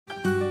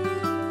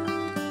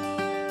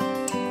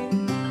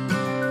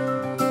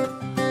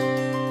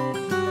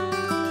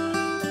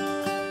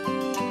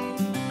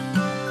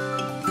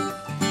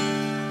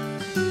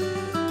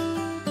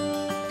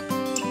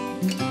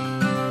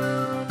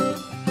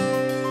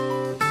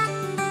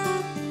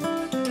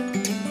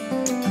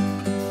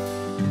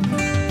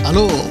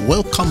Hello,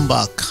 welcome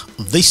back.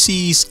 This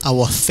is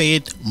our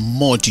third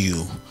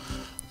module.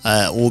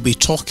 We'll be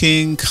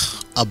talking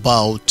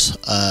about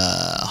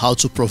how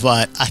to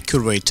provide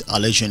accurate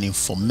allergen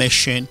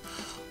information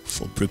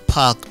for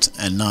prepacked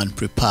and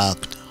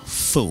non-prepacked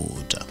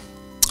food.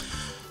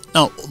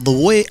 Now, the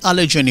way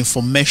allergen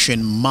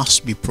information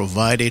must be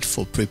provided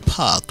for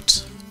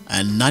prepacked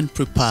and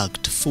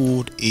non-prepacked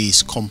food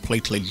is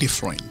completely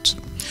different.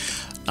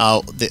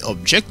 Now, the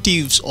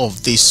objectives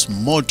of this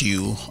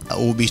module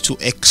will be to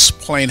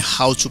explain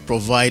how to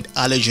provide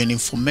allergen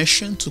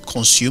information to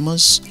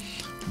consumers,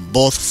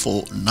 both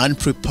for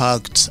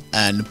non-prepacked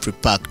and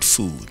prepacked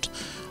food.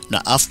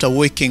 Now, after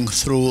working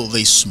through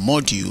this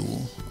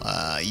module,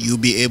 you'll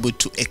be able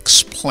to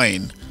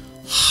explain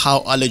how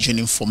allergen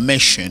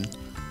information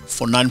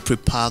for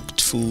non-prepacked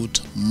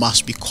food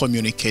must be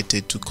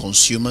communicated to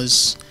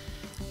consumers,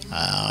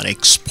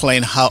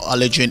 explain how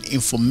allergen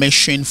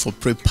information for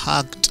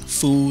prepacked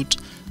food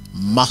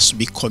must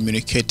be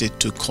communicated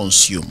to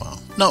consumer.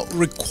 Now,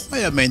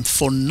 requirement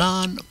for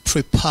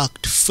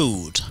non-prepacked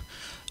food.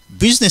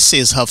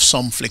 Businesses have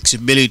some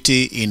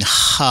flexibility in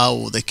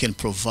how they can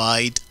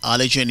provide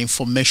allergen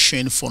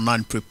information for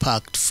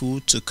non-prepacked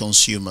food to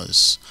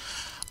consumers.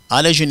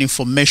 Allergen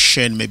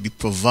information may be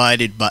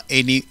provided by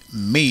any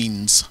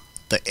means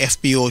the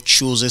FBO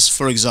chooses,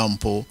 for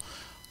example,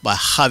 by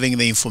having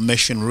the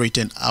information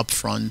written up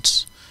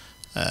front,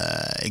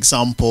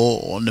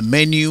 example on the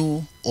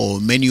menu or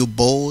menu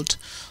board,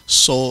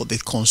 so the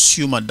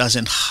consumer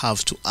doesn't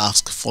have to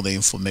ask for the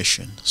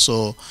information.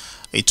 So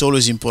it's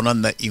always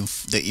important that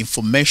the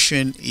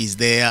information is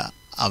there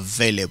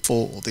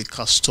available for the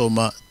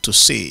customer to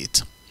see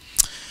it.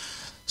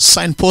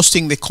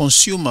 Signposting the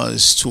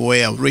consumers to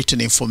where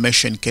written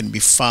information can be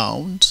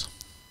found.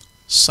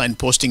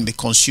 Signposting the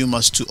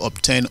consumers to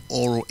obtain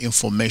oral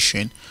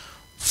information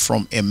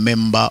from a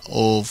member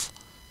of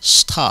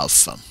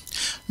staff.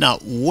 Now,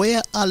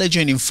 where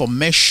allergen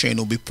information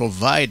will be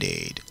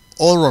provided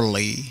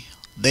orally,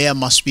 there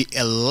must be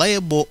a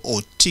label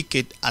or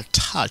ticket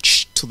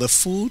attached to the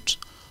food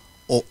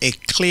or a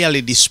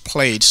clearly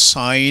displayed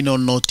sign or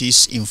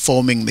notice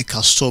informing the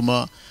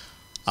customer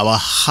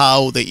about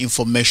how the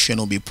information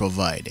will be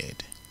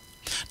provided.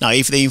 Now,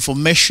 if the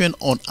information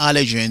on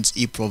allergens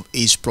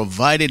is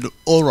provided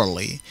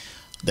orally,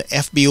 the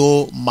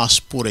FBO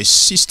must put a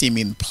system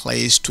in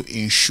place to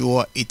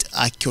ensure its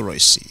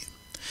accuracy.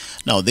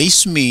 Now,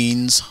 this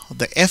means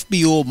the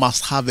FBO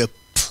must have a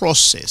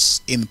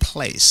process in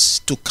place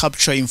to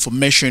capture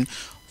information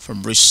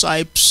from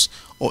recipes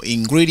or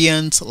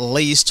ingredient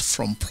list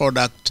from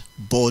product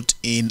bought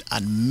in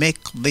and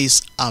make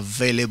this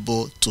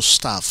available to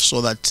staff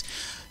so that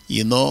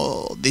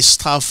the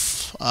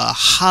staff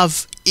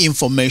have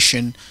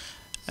information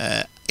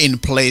in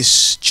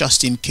place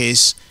just in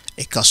case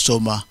a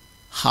customer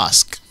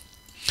asks.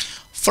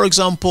 For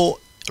example,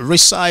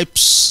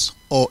 recipes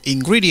or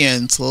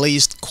ingredient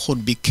list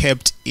could be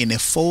kept in a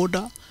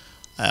folder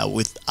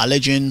with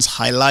allergens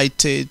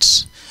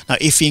highlighted. Now,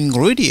 if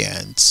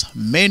ingredients,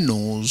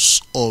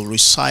 menus, or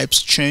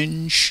recipes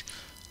change,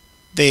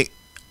 the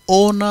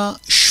owner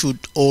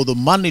or the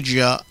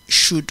manager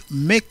should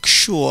make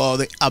sure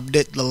they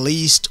update the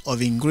list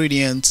of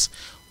ingredients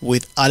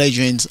with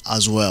allergens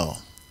as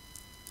well.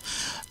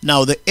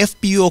 Now, the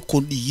FBO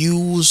could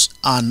use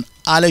an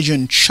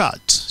allergen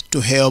chart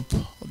to help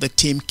the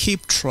team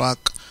keep track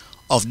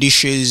of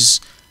dishes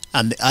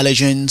and the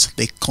allergens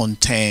they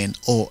contain,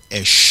 or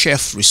a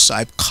chef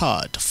recipe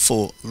card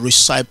for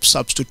recipe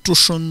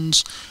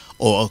substitutions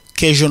or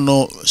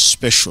occasional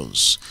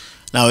specials.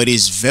 Now, it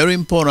is very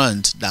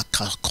important that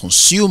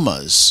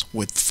consumers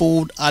with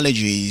food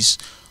allergies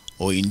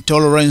or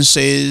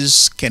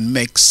intolerances can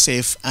make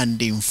safe and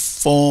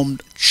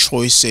informed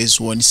choices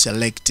when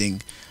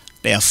selecting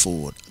their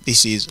food.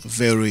 This is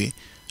very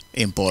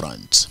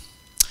important.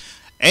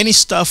 Any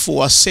staff who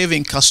are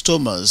serving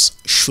customers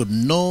should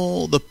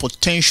know the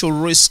potential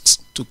risks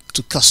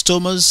to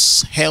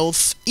customers'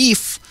 health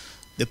if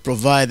they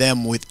provide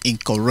them with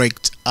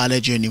incorrect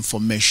allergen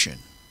information.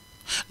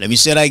 Let me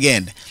say that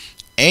again.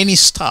 Any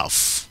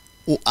staff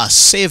who are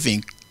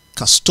serving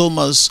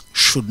customers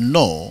should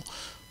know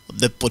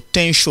the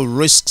potential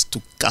risks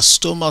to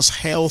customers'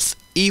 health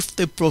if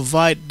they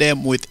provide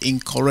them with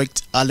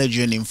incorrect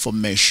allergen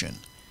information.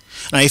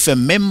 Now, if a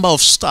member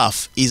of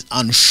staff is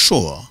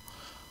unsure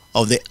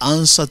of the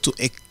answer to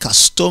a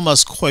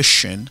customer's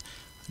question,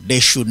 they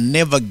should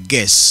never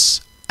guess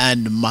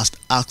and must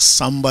ask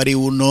somebody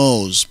who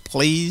knows.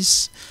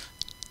 Please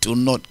do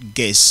not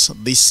guess.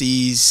 This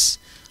is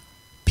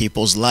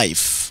people's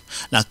life.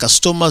 Now,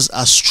 customers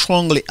are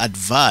strongly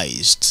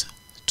advised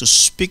to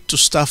speak to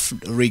staff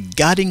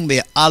regarding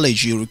their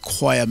allergy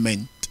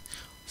requirement.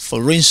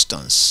 For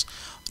instance,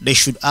 they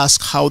should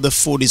ask how the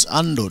food is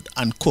handled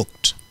and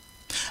cooked,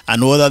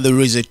 and whether there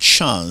is a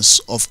chance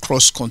of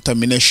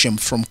cross-contamination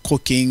from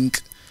cooking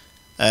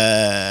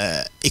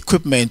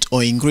equipment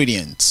or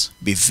ingredients.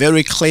 Be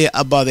very clear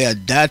about their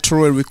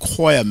dietary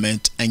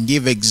requirement and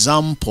give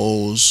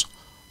examples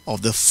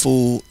of the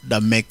food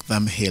that make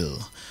them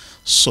ill.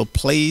 So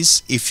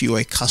please, if you're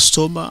a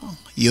customer,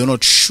 you're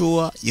not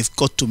sure, you've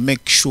got to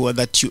make sure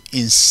that you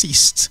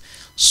insist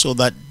so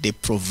that they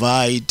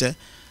provide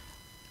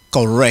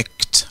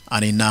correct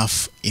and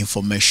enough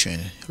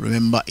information.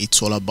 Remember,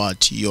 it's all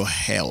about your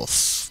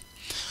health.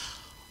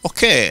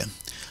 Okay,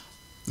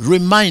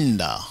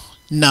 reminder.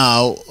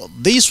 Now,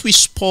 this we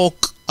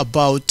spoke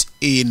about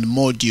in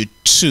module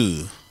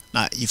 2.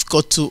 Now, you've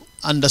got to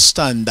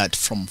understand that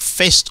from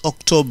 1st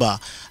October,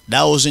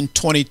 that was in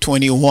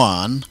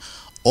 2021,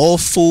 all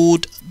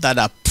food that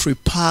are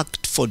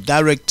prepacked for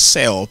direct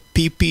sale,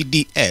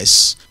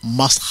 PPDS,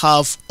 must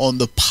have on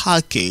the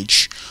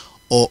package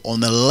or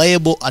on the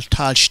label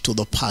attached to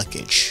the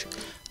package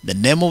the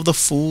name of the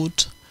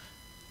food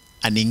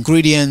and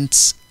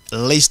ingredients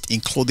list,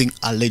 including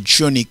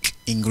allergenic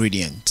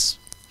ingredients.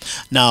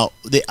 Now,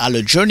 the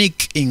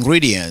allergenic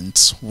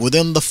ingredients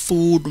within the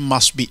food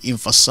must be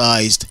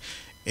emphasized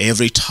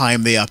every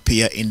time they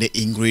appear in the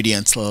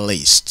ingredients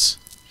list.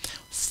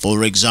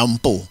 For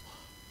example,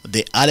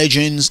 the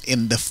allergens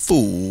in the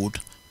food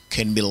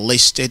can be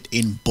listed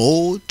in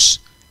bold,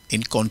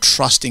 in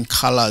contrasting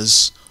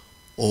colors,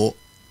 or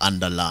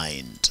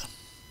underlined.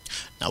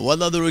 Now,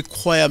 what are the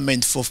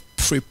requirements for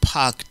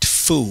prepacked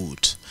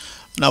food?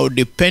 Now,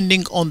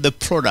 depending on the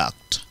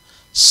product,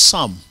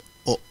 some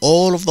or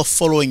all of the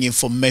following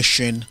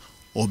information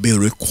will be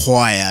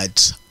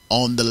required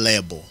on the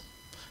label: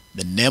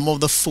 the name of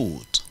the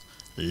food,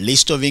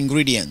 list of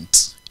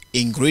ingredients,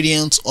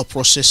 ingredients or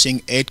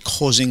processing aid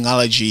causing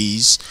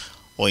allergies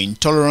or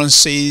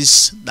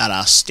intolerances that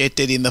are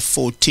stated in the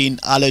 14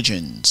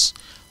 allergens,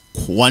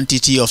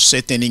 quantity of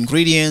certain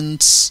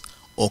ingredients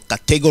or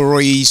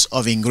categories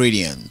of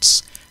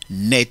ingredients,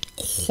 net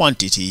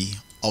quantity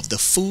of the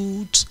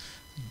food,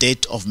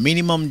 date of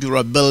minimum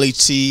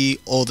durability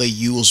or the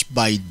use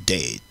by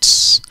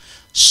dates,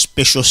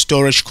 special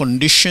storage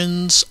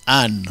conditions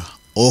and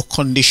or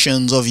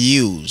conditions of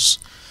use,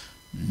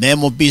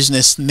 name of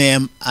business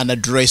name and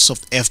address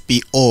of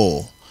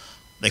FBO,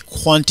 the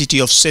quantity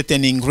of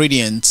certain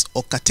ingredients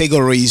or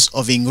categories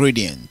of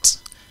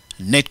ingredients,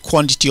 net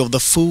quantity of the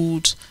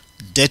food,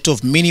 date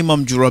of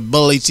minimum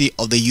durability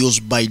of the use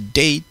by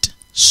date,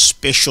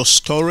 special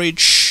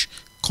storage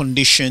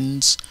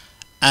conditions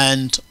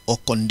and or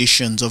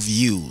conditions of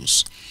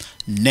use,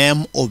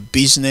 name of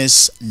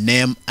business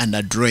name and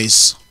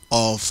address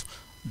of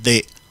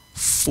the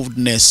food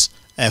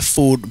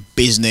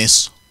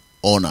business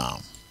owner.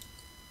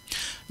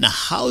 Now,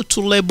 how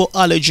to label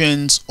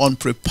allergens on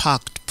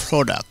prepacked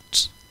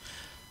products?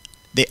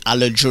 The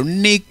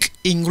allergenic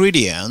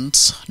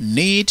ingredients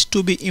need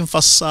to be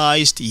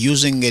emphasized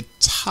using a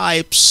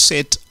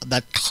typeset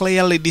that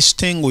clearly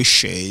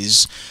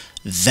distinguishes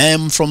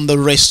them from the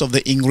rest of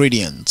the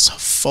ingredients.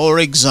 For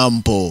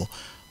example,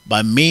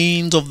 by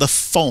means of the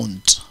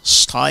font,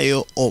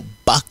 style, or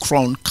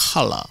background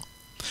color.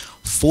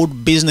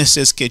 Food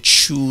businesses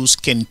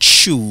can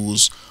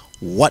choose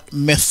what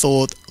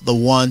method they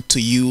want to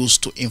use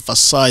to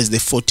emphasize the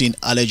 14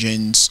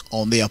 allergens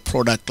on their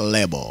product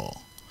label.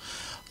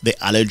 The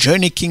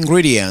allergenic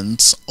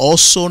ingredients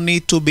also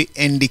need to be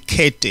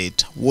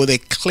indicated with a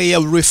clear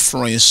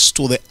reference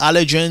to the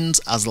allergens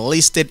as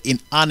listed in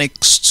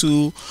Annex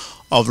 2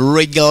 of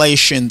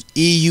Regulation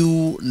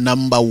EU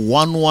number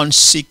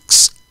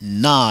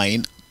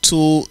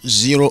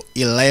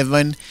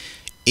 1169/2011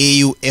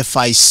 EU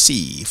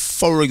FIC.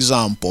 For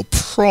example,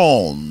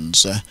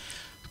 prawns,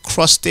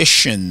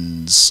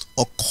 crustaceans,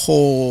 or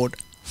cod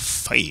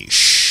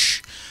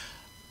fish,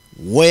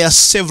 where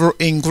several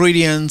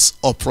ingredients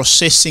or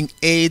processing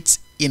aids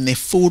in a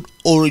food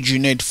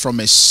originate from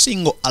a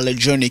single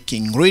allergenic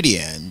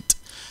ingredient.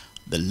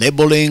 The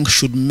labeling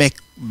should make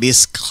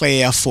this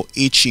clear for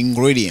each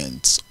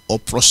ingredient or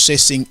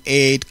processing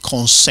aid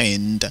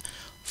concerned,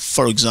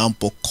 for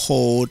example,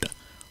 cod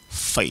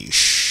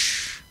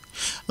fish.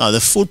 Now,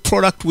 the food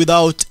product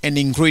without an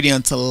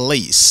ingredient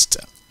list.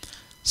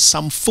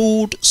 Some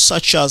food,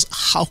 such as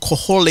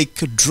alcoholic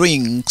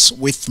drinks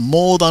with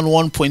more than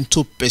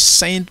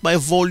 1.2% by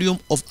volume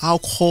of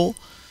alcohol,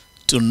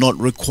 do not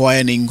require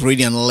an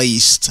ingredient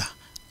list.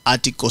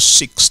 Article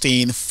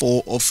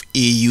 16(4) of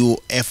EU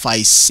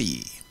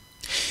FIC.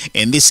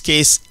 In this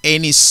case,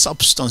 any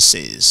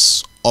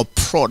substances or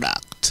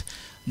product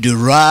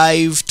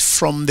derived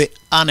from the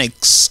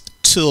Annex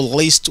 2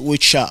 list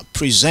which are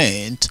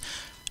present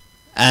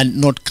and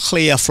not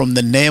clear from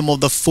the name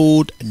of the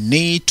food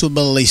need to be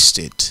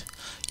listed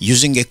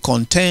using a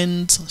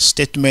content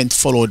statement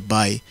followed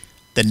by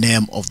the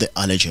name of the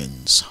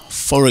allergens.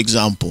 For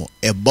example,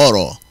 a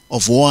bottle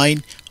of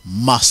wine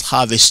must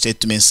have a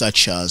statement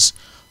such as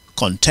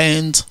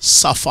contains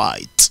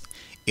sulfite.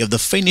 If the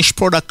finished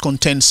product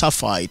contains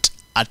sulfite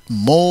at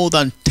more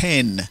than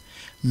 10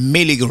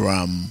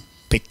 milligram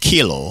per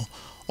kilo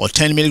or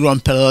 10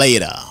 milligram per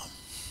liter.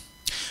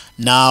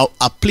 Now,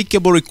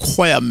 applicable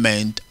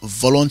requirement,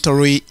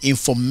 voluntary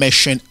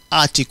information,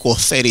 Article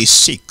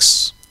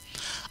 36.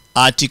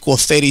 Article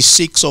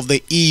 36 of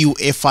the EU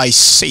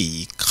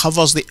FIC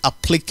covers the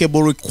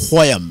applicable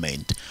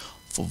requirement,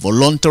 for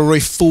voluntary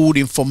food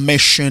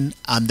information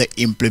and the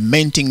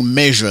implementing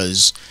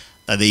measures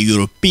that the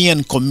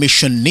European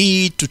Commission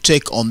need to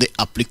take on the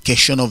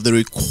application of the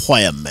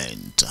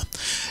requirement.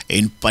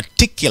 In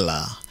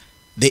particular,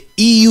 the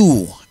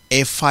EU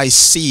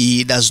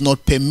FIC does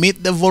not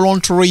permit the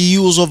voluntary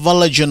use of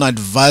allergen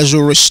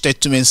advisory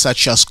statements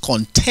such as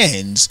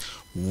contains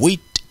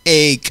wheat,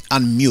 egg,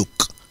 and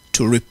milk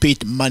to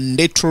repeat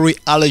mandatory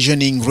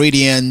allergen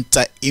ingredient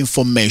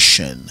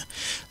information.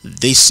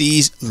 This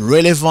is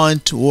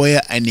relevant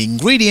where an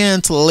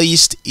ingredient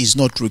list is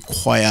not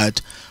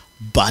required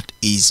but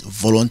is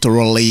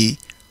voluntarily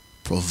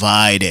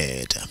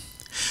provided.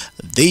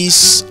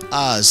 This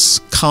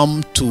has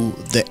come to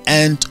the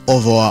end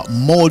of our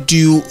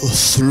module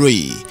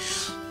 3.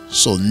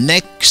 So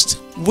next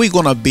we're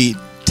gonna be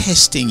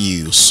testing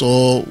you,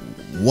 so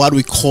what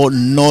we call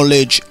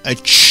knowledge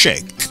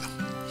check.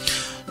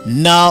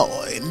 Now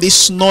in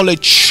this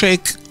knowledge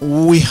check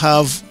we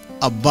have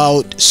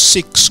about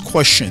 6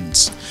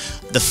 questions.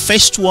 The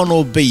first one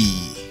will be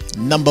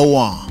number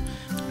 1.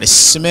 The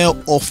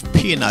smell of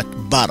peanut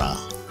butter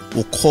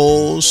will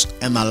cause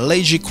an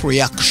allergic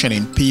reaction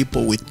in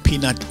people with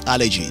peanut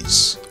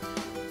allergies.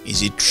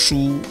 Is it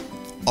true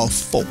or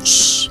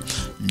false?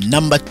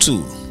 Number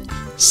 2.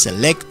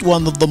 Select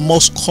one of the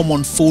most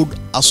common food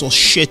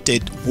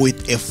associated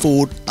with a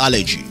food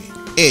allergy.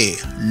 A.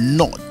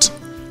 Nut.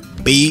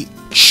 B.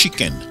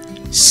 Chicken.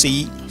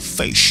 C.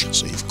 Fish.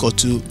 So you've got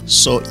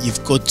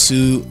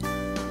to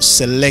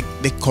select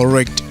the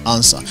correct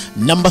answer.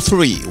 Number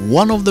 3.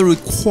 One of the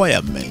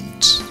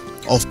requirements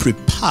of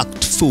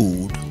prepacked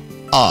food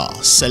are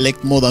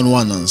select more than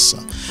one answer.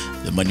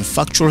 The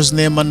manufacturer's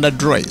name and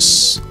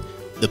address,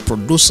 the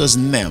producer's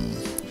name,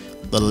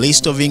 the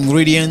list of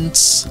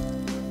ingredients,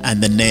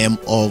 and the name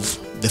of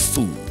the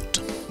food.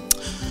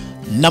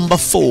 Number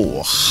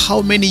 4.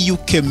 How many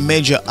UK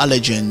major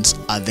allergens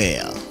are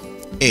there?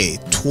 A.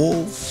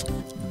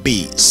 12.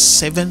 B.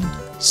 7.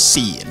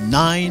 C.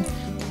 9.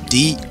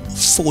 D.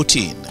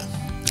 14.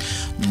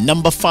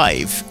 Number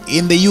 5.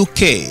 In the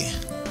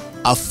UK,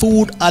 are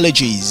food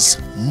allergies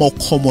more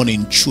common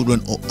in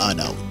children or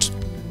adults?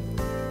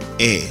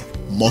 A.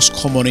 Most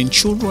common in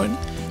children.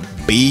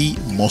 B.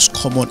 Most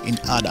common in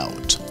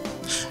adults.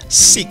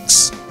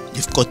 6.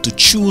 You've got to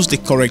choose the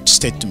correct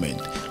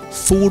statement.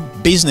 Food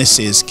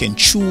businesses can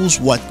choose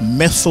what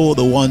method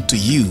they want to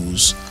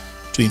use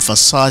to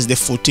emphasize the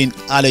 14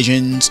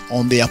 allergens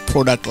on their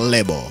product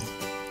label.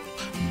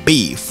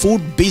 B.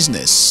 Food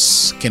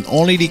business can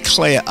only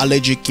declare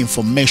allergic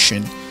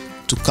information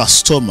to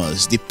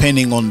customers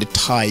depending on the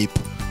type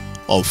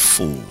of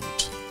food.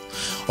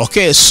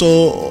 Okay,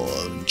 so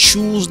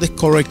choose the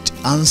correct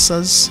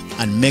answers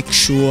and make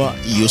sure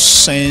you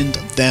send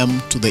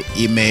them to the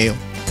email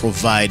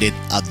provided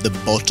at the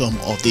bottom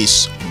of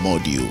this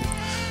module.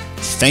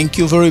 Thank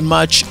you very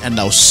much, and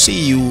I'll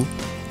see you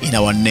in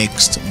our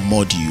next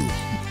module.